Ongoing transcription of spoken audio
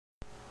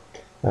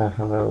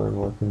Hello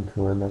and welcome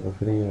to another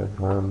video.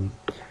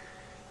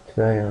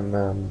 Today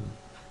I'm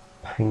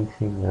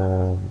painting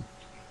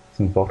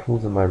some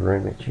bottles in my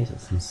room. Actually,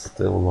 it's some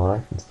still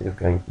life. Instead of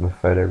going from a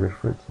photo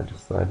reference, I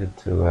decided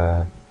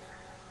to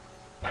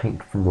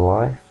paint from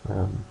life.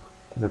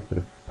 Did a bit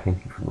of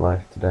painting from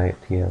life today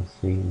at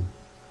TLC.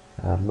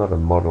 Not a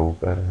model,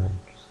 but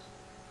just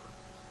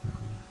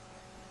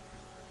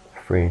a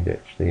friend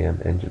actually,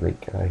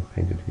 Angelique. I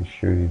painted her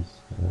shoes.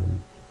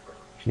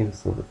 She never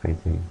saw the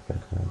painting, but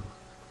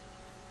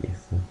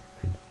yes,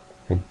 I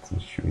painted some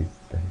shoes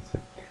today, so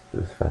it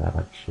was fun. I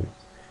like shoes.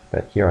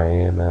 But here I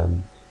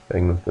am,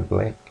 going with the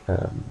black,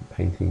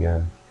 painting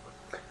a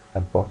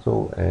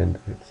bottle, and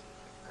it's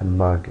a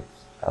mug.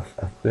 It's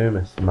a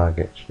thermos mug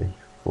actually.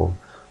 For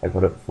I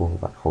got it for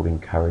like holding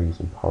curries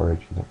and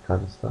porridge and that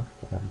kind of stuff.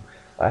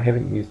 I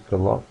haven't used it a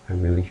lot. I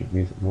really should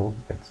use it more.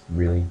 It's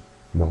really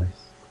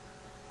nice.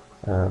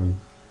 Um,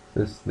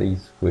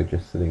 these were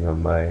just sitting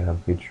on my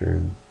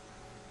bedroom,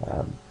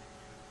 um,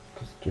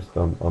 just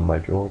on my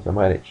drawers. I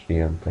might actually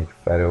take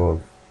a photo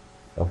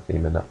of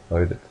them and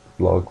upload it to the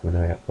blog when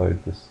I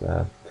upload this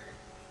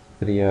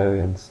video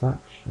and such.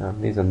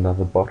 There's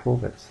another bottle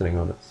that's sitting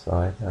on its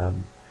side.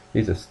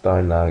 These are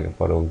Steinlager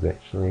bottles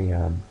actually.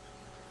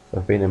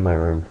 They've been in my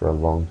room for a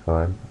long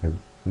time. I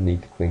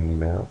need to clean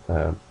them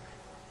out.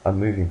 I'm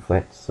moving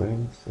flat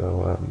soon,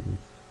 so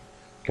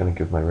gonna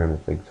give my room a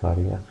big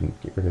tidy up and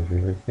get rid of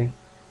everything.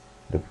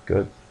 It'll be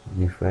good.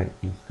 New flat,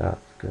 new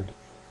start's good.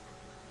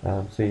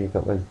 So you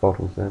got those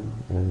bottles in,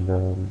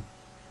 and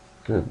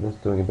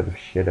just doing a bit of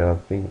shadow.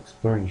 I've been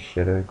exploring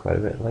shadow quite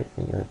a bit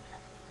lately. I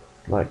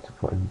like to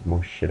put in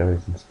more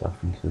shadows and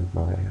stuff into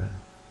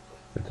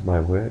my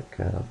work.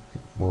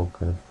 More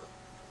kind of,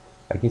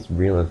 I guess,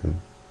 realism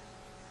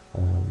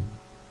um,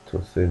 to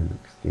a certain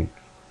extent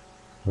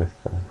with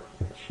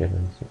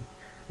shadows.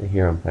 And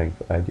here I'm playing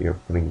for the idea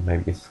of putting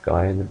maybe a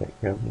sky in the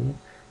background here.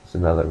 It's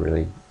another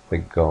really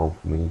big goal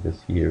for me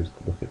this year is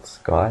to look at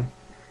sky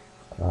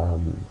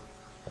um,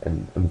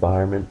 and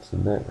environments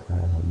and that.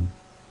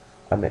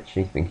 I'm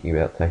actually thinking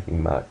about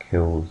taking Mark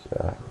Hill's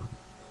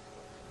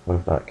one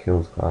of Mark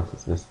Hill's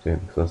classes this term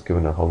because I was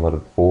given a whole lot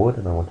of board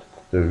and I wanted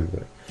to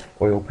do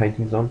oil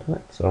paintings onto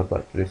it. So I'd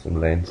like to do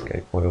some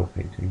landscape oil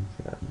paintings.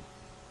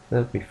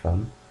 That'd be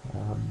fun.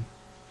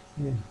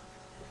 Yeah.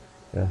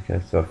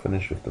 Okay, so I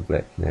finished with the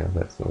black now.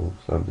 That's all.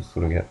 So I'm just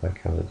sorting out my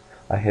colours.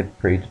 I had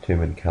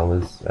predetermined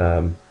colours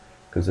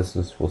because this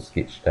was for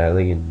Sketch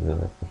Daily and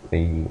the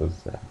theme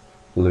was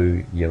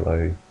blue,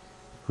 yellow,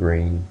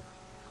 green,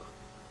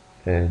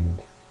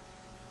 and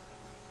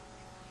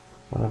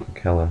one other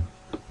colour.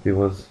 There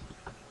was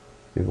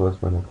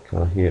one other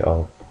colour here.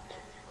 Oh,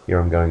 here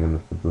I'm going in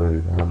with the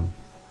blue.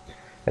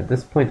 At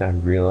this point, I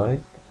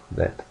realised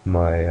that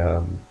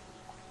my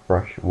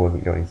brush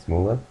wasn't going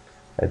smaller.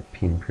 I had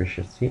pen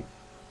pressure set.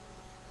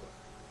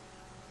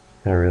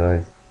 I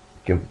realised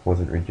GIMP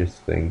wasn't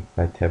registering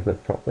my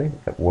tablet properly.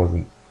 It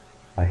wasn't.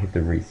 I had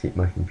to reset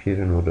my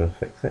computer in order to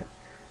fix it.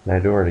 And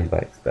I'd already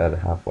like started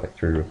halfway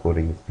through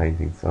recording this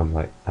painting, so I'm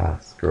like,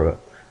 screw it.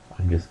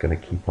 I'm just gonna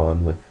keep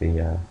on with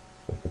the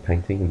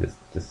painting and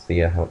just see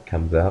how it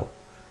comes out.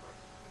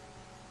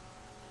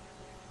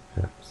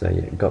 So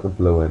yeah, got the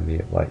blue in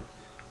there. Like,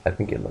 I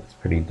think it looks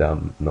pretty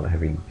dumb not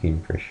having the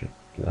pen pressure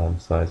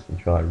size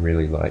control. I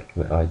really like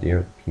the idea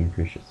of the pen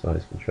pressure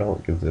size control.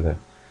 It gives it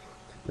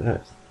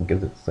it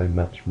gives it so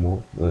much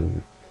more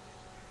than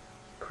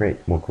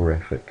create more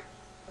graphic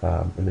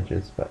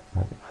images. But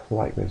I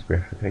like those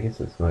graphic. I guess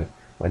it's my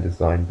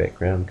design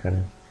background kind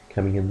of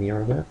coming in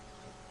there a bit.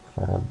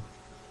 Um,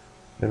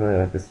 I don't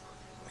know. I just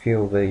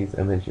feel these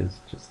images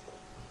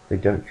they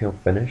don't feel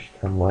finished,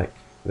 unlike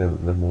the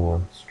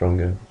more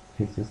stronger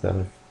pieces that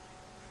I've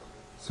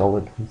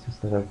solid pieces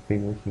that I've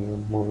been working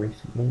on more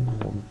recently.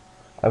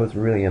 I was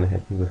really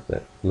unhappy with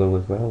that blue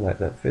as well. Like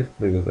that first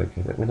blue was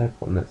okay, but when I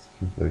put in that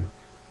second blue,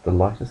 the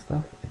lighter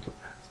stuff, it's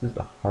just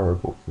a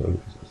horrible blue.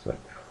 It's just like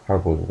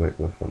horrible to work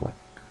with. I'm like,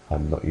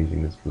 I'm not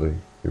using this blue.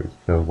 There is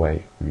no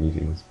way I'm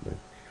using this blue.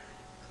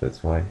 So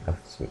that's why I've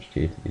switched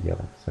here to the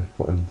yellow. So I've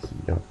put in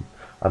some yellow.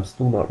 I'm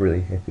still not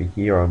really happy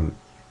here. I'm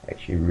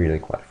actually really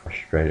quite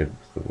frustrated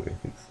with the work.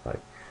 It's like,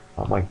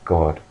 oh my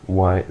god,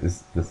 why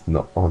is this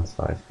not on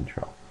size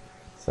control?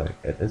 So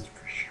it is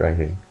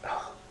frustrating.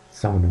 Oh,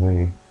 so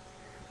annoying.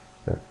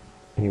 But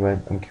anyway,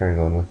 I'm carrying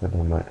on with it.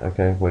 I'm like,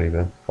 okay,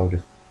 whatever. I'll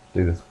just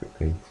do this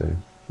quickly. So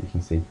you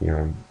can see here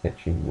I'm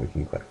actually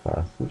working quite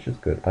fast, which is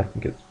good. I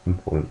think it's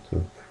important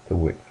to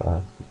work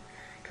fast.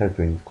 Kind of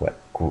doing quite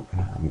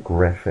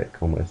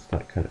graphic, almost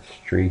like kind of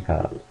street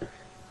art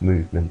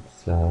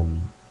movements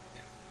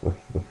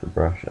with the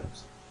brush.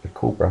 It's a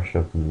cool brush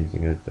I've been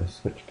using. I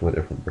switched to a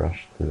different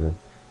brush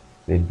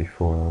then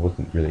before. I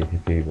wasn't really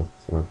happy with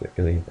some of the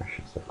earlier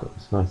brushes. I've got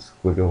this nice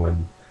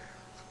squiggle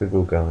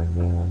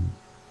going.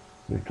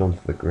 Moved on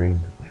to the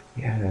green. Like,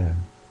 yeah,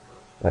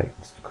 like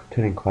it's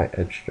turning quite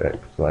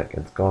abstract. Like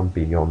it's gone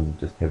beyond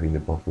just having the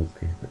bottles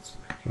there. That's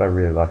what I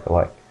really like.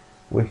 I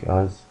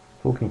was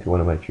talking to one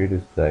of my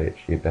tutors today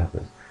actually about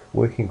this.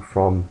 Working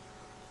from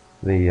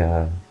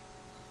the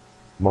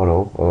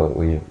model, or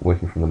we're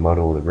working from the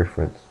model, the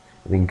reference,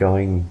 and then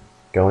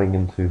going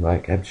into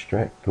like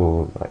abstract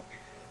or like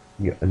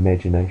your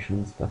imagination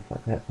and stuff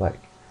like that. Like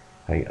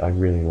I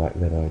really like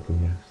that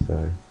idea,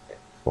 so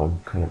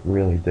I'm kind of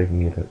really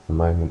digging it at the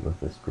moment with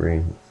this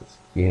green. It's just,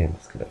 yeah, I'm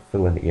just gonna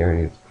fill in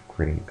areas with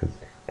green because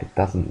it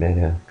doesn't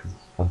matter because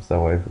I'm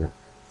so over it.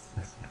 It's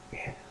just like,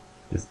 yeah,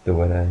 just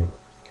do it, eh?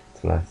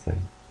 That's what I say.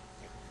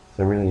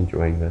 So I'm really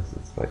enjoying this.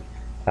 It's like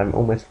I'm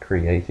almost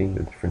creating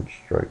the different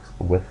strokes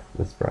with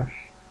this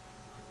brush.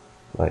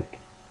 Like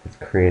it's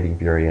creating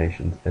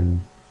variations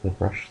in the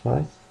brush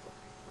size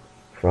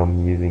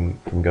from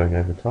going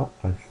over top.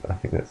 I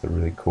think that's a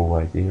really cool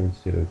idea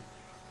instead of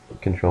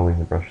controlling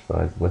the brush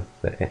size with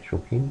the actual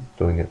pen,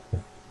 doing it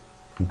with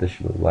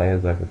additional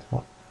layers over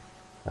top.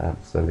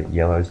 So that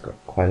yellow's got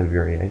quite a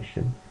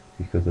variation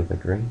because of the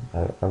green.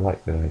 I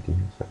like that idea.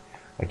 So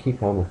I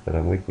keep on with it.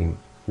 I'm working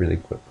really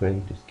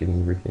quickly, just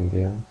getting everything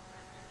down.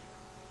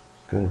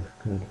 Good,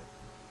 good.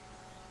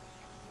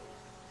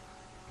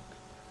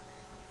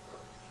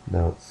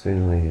 No, it's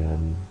certainly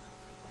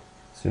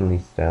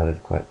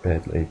started quite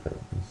badly, but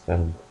I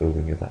started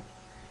building it up.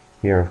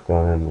 Here I've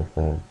gone in with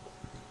a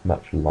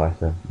much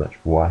lighter, much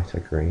whiter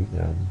green.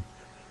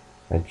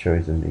 I'd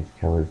chosen these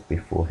colours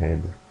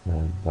beforehand,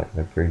 like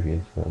my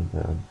previous one.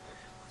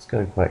 It's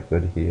going quite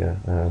good here.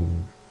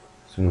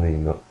 Certainly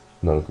not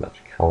as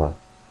much colour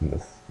in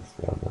this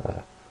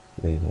one.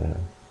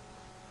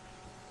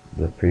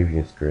 The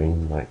previous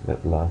green, like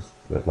that last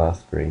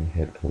green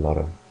had a lot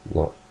of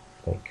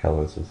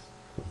colours. Was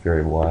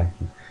very white.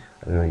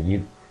 I don't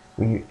know.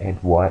 When you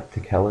add white to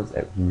colours,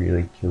 it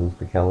really kills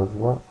the colours a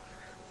lot.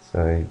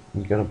 So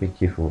you got to be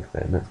careful with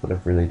that, and that's what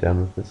I've really done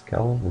with this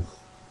colour. Is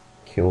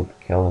killed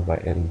the colour by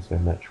adding so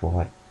much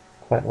white.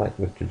 Quite like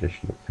with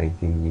traditional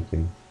painting, you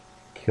can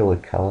kill a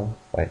colour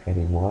by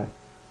adding white.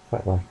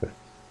 Quite like the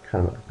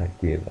kind of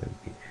idea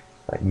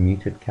like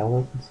muted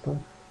colours and stuff.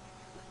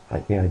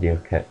 Like the idea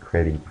of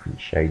creating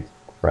different shades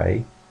of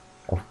grey,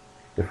 of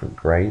different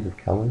greys of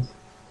colours.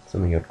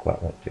 Something I'd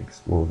quite like to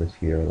explore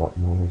this year a lot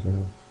more as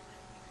well.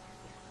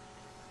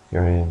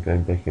 Here I am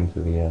going back into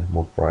the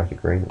more brighter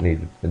green. It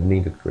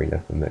needed green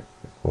up in that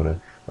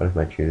corner. One of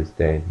my tutors,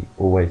 Dan, he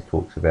always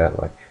talks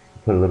about like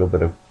put a little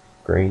bit of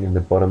green in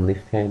the bottom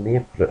left hand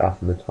there, put it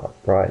up in the top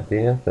right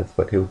there. That's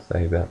what he'll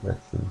say about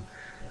this, and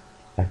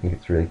I think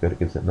it's really good. It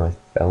gives it nice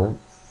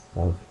balance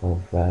of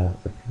the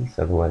piece.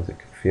 Otherwise, it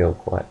could feel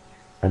quite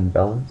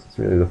unbalanced. It's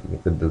really looking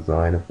at the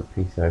design of the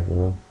piece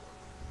overall.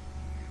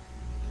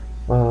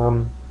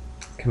 Well,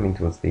 coming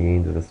towards the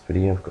end of this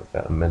video. I've got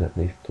about a minute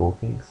left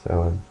talking,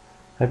 so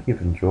hope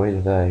you've enjoyed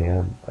it.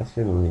 I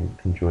certainly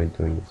enjoyed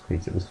doing this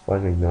piece. It was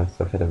finally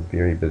nice. I've had a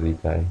very busy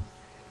day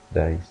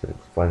today, so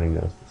it's finally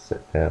nice to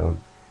sit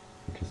down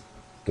and just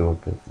do a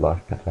bit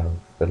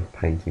of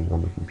painting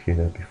on the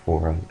computer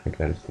before I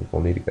go to sleep.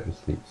 I'll need to go to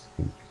sleep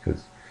soon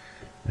because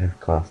I have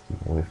class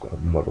tomorrow. I've got a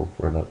model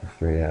for another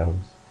 3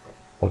 hours.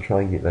 I'll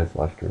try and get those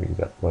live drawings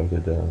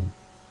uploaded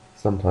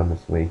sometime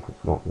this week,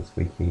 if not this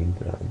weekend,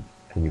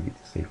 and you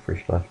get to see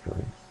fresh live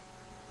drawings.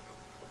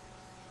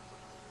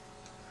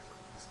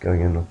 Just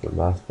going in with the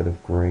last bit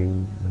of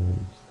green,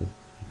 just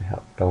to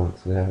help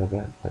balance it out a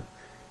bit, but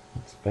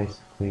it's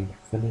basically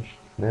finished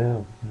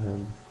now.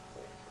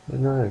 I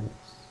don't know,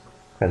 it's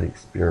quite an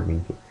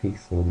experimental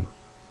piece. I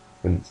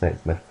wouldn't say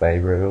it's my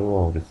favourite at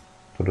all. I'll just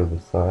put it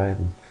aside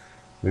and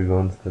move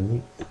on to the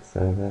next.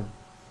 So,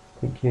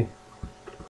 thank you.